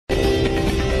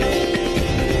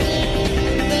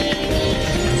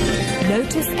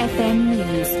Lotus FM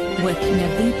News with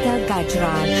Navita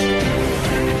Gajraj.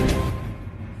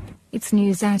 It's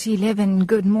news at 11.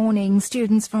 Good morning.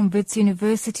 Students from Wits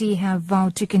University have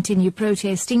vowed to continue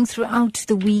protesting throughout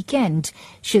the weekend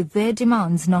should their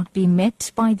demands not be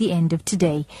met by the end of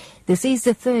today. This is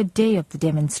the third day of the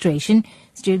demonstration.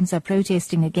 Students are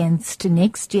protesting against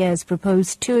next year's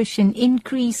proposed tuition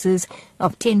increases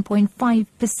of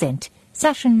 10.5%.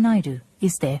 Sashan Naidu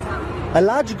is there. A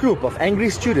large group of angry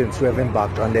students who have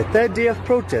embarked on their third day of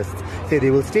protests say they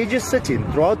will stage a sit-in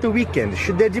throughout the weekend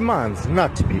should their demands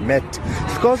not be met.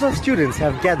 Scores of students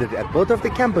have gathered at both of the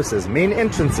campus's main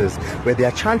entrances where they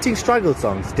are chanting struggle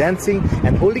songs, dancing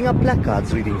and holding up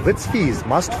placards reading Wits fees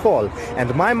must fall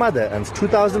and my mother earns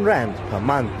 2,000 rand per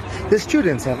month. The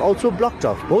students have also blocked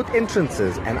off both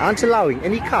entrances and aren't allowing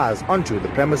any cars onto the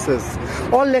premises.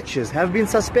 All lectures have been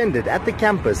suspended at the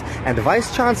campus and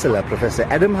Vice-Chancellor Professor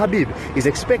Adam Habib is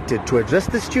expected to address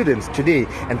the students today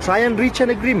and try and reach an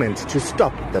agreement to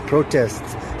stop the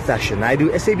protests. Sasha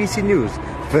Naidu, SABC News,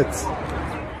 Wits.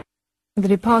 The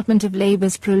Department of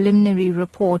Labour's preliminary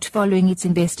report following its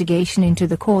investigation into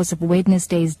the cause of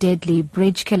Wednesday's deadly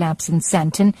bridge collapse in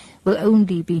Sandton will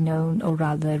only be known, or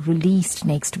rather released,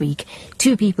 next week.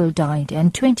 2 people died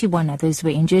and 21 others were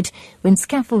injured when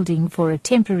scaffolding for a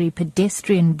temporary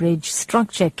pedestrian bridge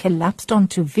structure collapsed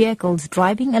onto vehicles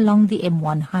driving along the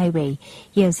M1 highway.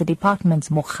 Here's the department's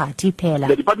Mokhati Pela.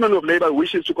 The Department of Labour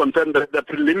wishes to confirm that the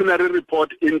preliminary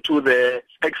report into the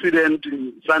accident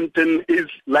in Sandton is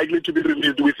likely to be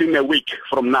released within a week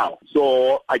from now.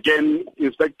 So again,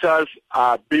 inspectors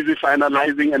are busy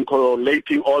finalizing and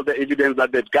collating all the evidence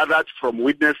that they've gathered from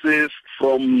witnesses,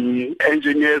 from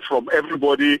engineers, from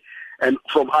everybody, and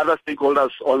from other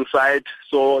stakeholders on site.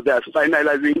 So they're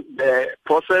finalizing the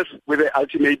process with the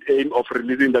ultimate aim of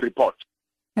releasing the report.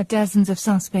 Dozens of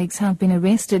suspects have been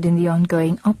arrested in the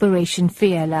ongoing Operation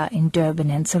Fiala in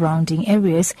Durban and surrounding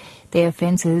areas. Their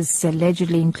offences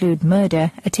allegedly include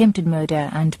murder, attempted murder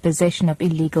and possession of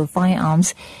illegal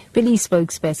firearms. Police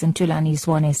spokesperson Tulani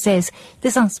Zwane says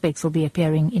the suspects will be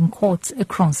appearing in courts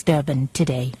across Durban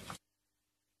today.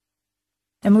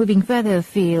 And moving further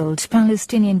afield,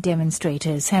 Palestinian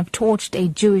demonstrators have torched a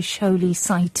Jewish holy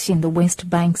site in the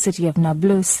West Bank city of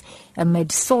Nablus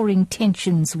amid soaring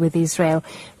tensions with Israel.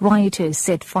 Rioters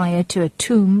set fire to a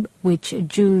tomb which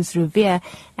Jews revere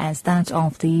as that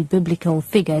of the biblical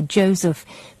figure Joseph.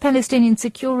 Palestinian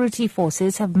security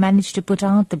forces have managed to put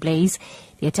out the blaze.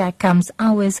 The attack comes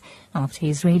hours after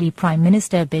Israeli Prime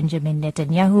Minister Benjamin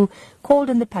Netanyahu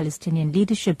called on the Palestinian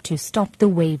leadership to stop the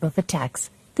wave of attacks.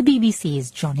 The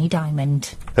BBC's Johnny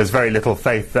Diamond. There's very little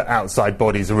faith that outside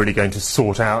bodies are really going to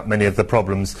sort out many of the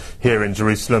problems here in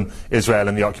Jerusalem, Israel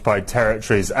and the occupied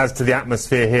territories. As to the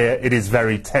atmosphere here, it is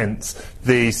very tense.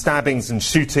 The stabbings and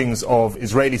shootings of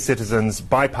Israeli citizens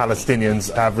by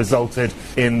Palestinians have resulted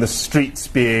in the streets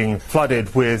being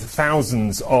flooded with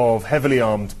thousands of heavily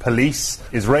armed police.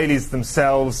 Israelis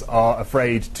themselves are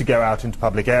afraid to go out into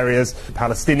public areas.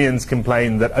 Palestinians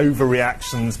complain that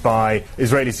overreactions by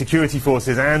Israeli security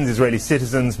forces and Israeli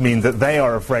citizens mean that they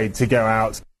are afraid to go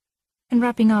out. And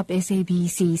wrapping up,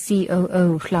 SABC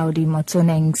COO Claudi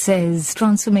Motsoneng says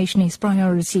transformation is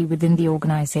priority within the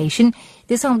organisation.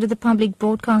 This after the public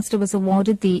broadcaster was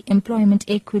awarded the Employment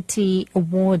Equity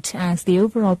Award as the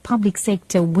overall public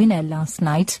sector winner last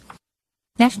night.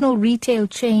 National retail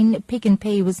chain Pick n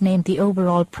Pay was named the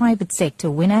overall private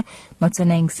sector winner.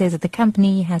 Motsoneng says that the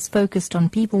company has focused on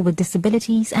people with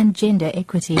disabilities and gender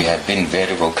equity. We have been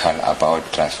very vocal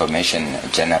about transformation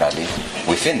generally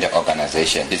within the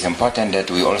organization. It's important that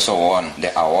we also won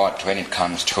the award when it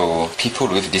comes to people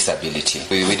with disability.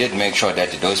 We did make sure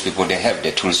that those people, they have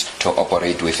the tools to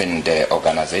operate within the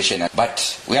organization.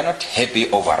 But we are not happy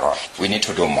overall. We need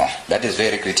to do more. That is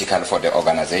very critical for the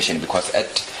organization because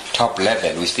at top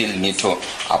level, we still need to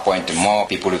appoint more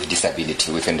people with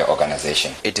disability within the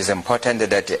organization. It is important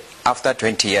that after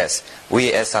 20 years,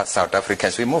 we as South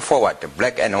Africans, we move forward,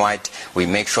 black and white, we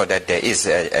make sure that there is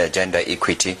a gender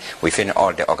equity within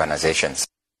all the organizations.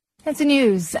 That's the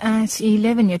news at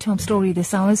 11. Your top story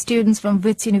this hour. Students from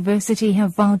Wits University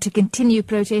have vowed to continue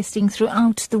protesting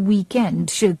throughout the weekend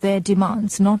should their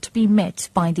demands not be met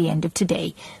by the end of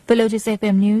today. For Lotus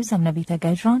FM News, I'm Navita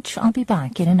Gajraj. I'll be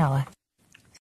back in an hour.